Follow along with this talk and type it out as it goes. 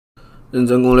认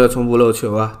真攻略从不漏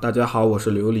球啊！大家好，我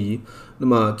是琉璃。那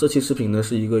么这期视频呢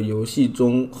是一个游戏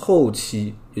中后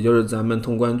期，也就是咱们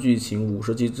通关剧情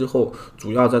50级之后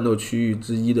主要战斗区域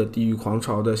之一的地狱狂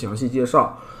潮的详细介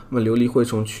绍。那么琉璃会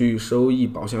从区域收益、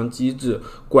宝箱机制、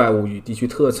怪物与地区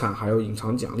特产，还有隐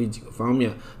藏奖励几个方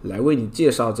面来为你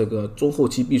介绍这个中后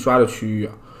期必刷的区域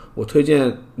啊。我推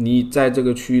荐你在这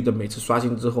个区域的每次刷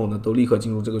新之后呢，都立刻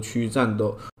进入这个区域战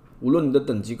斗。无论你的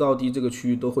等级高低，这个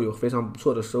区域都会有非常不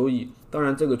错的收益。当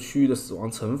然，这个区域的死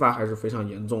亡惩罚还是非常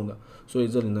严重的，所以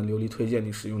这里呢，琉璃推荐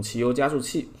你使用汽油加速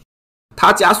器。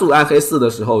它加速暗黑4的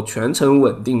时候全程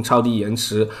稳定，超低延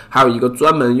迟，还有一个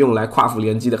专门用来跨服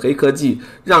联机的黑科技，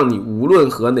让你无论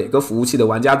和哪个服务器的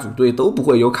玩家组队都不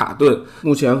会有卡顿。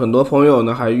目前很多朋友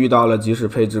呢还遇到了即使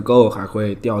配置够还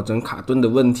会掉帧卡顿的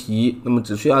问题，那么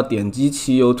只需要点击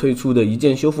汽油推出的一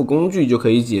键修复工具就可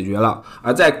以解决了。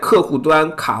而在客户端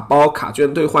卡包卡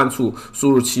券兑换处输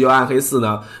入汽油暗黑4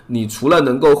呢，你除了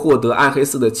能够获得暗黑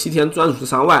4的7天专属时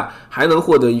长外，还能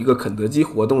获得一个肯德基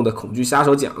活动的恐惧杀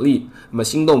手奖励。那么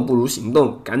心动不如行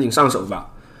动，赶紧上手吧。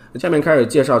下面开始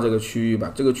介绍这个区域吧。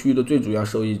这个区域的最主要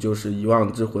收益就是遗忘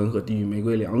之魂和地狱玫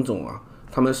瑰两种啊，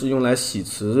它们是用来洗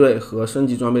词缀和升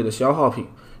级装备的消耗品，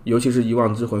尤其是遗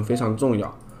忘之魂非常重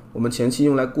要。我们前期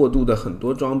用来过渡的很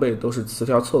多装备都是词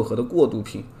条凑合的过渡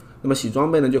品，那么洗装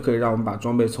备呢，就可以让我们把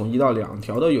装备从1到2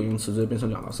条的有用词缀变成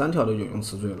2到3条的有用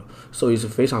词缀了，收益是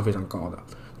非常非常高的。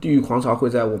地狱狂潮会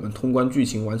在我们通关剧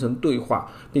情完成对话，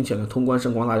并且呢通关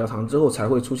圣光大教堂之后才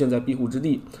会出现在庇护之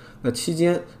地。那期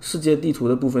间世界地图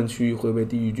的部分区域会被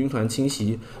地狱军团侵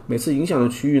袭，每次影响的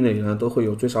区域内呢都会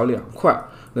有最少2块。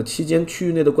那期间区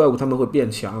域内的怪物他们会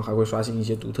变强，还会刷新一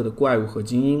些独特的怪物和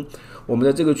精英。我们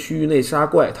在这个区域内杀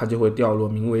怪，它就会掉落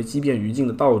名为畸变余烬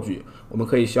的道具，我们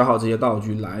可以消耗这些道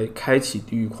具来开启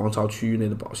地狱狂潮区域内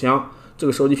的宝箱。这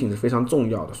个收集品是非常重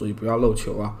要的，所以不要漏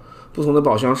球啊。不同的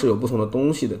宝箱是有不同的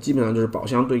东西的，基本上就是宝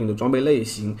箱对应的装备类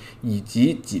型以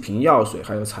及几瓶药水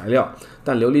还有材料。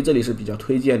但琉璃这里是比较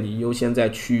推荐你优先在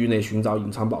区域内寻找隐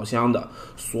藏宝箱的。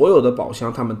所有的宝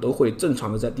箱它们都会正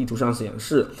常的在地图上显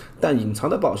示，但隐藏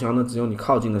的宝箱呢，只有你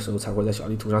靠近的时候才会在小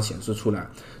地图上显示出来。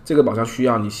这个宝箱需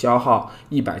要你消耗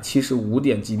175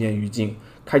点畸变余烬，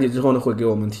开启之后呢，会给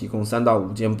我们提供3到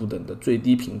5件不等的最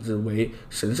低品质为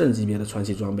神圣级别的传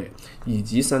奇装备，以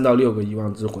及3到6个遗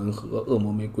忘之魂和恶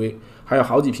魔玫瑰，还有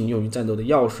好几瓶用于战斗的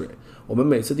药水。我们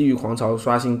每次地狱狂潮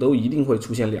刷新都一定会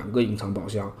出现2个隐藏宝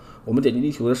箱，我们点击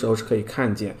地图的时候是可以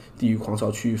看见地狱狂潮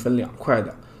区域分2块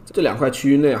的，这2块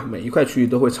区域内啊，每一块区域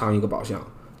都会藏一个宝箱。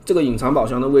这个隐藏宝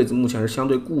箱的位置目前是相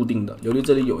对固定的，琉璃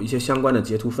这里有一些相关的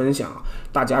截图分享，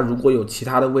大家如果有其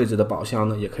他的位置的宝箱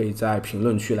呢，也可以在评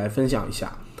论区来分享一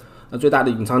下。那最大的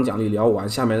隐藏奖励聊完，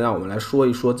下面让我们来说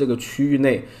一说这个区域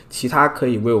内其他可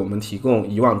以为我们提供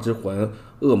遗忘之魂、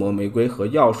恶魔玫瑰和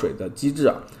药水的机制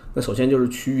啊。那首先就是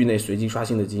区域内随机刷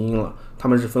新的精英了，它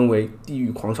们是分为地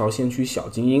狱狂潮先驱小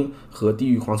精英和地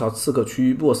狱狂潮刺客区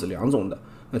域 BOSS 2种的。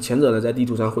那前者呢，在地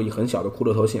图上会以很小的骷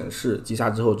髅头显示，击杀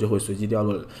之后就会随机掉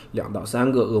落2到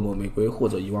3个恶魔玫瑰或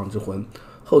者遗忘之魂。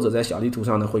后者在小地图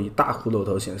上呢，会以大骷髅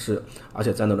头显示，而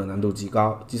且战斗的难度极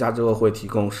高，击杀之后会提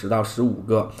供10到15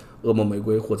个恶魔玫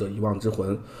瑰或者遗忘之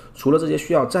魂。除了这些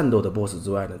需要战斗的 BOSS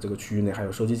之外呢，这个区域内还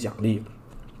有收集奖励，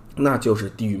那就是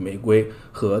地狱玫瑰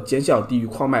和尖效地狱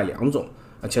矿脉2种。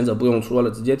前者不用说了，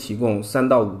直接提供3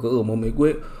到5个恶魔玫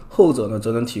瑰，后者呢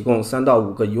则能提供3到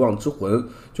5个遗忘之魂。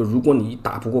就如果你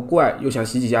打不过怪又想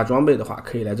洗几下装备的话，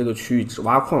可以来这个区域只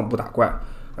挖矿不打怪。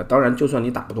当然就算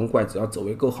你打不动怪，只要走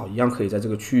位够好，一样可以在这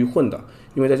个区域混的，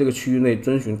因为在这个区域内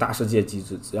遵循大世界机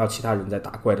制，只要其他人在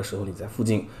打怪的时候你在附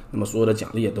近，那么所有的奖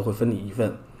励也都会分你一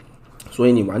份。所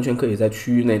以你完全可以在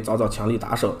区域内找找强力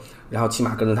打手，然后起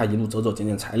码跟着他一路走走，捡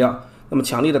捡材料。那么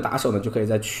强力的打手呢，就可以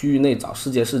在区域内找世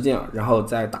界事件，然后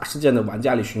在打事件的玩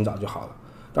家里寻找就好了。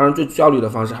当然最效率的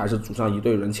方式还是组上一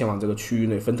队人前往这个区域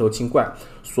内分头清怪，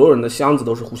所有人的箱子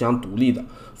都是互相独立的，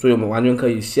所以我们完全可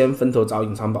以先分头找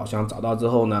隐藏宝箱，找到之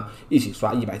后呢，一起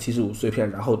刷175碎片，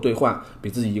然后兑换，比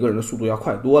自己一个人的速度要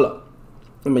快多了。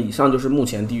那么以上就是目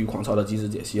前地狱狂潮的机制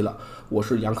解析了，我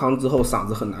是阳康之后嗓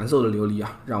子很难受的琉璃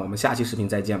啊，让我们下期视频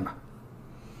再见吧。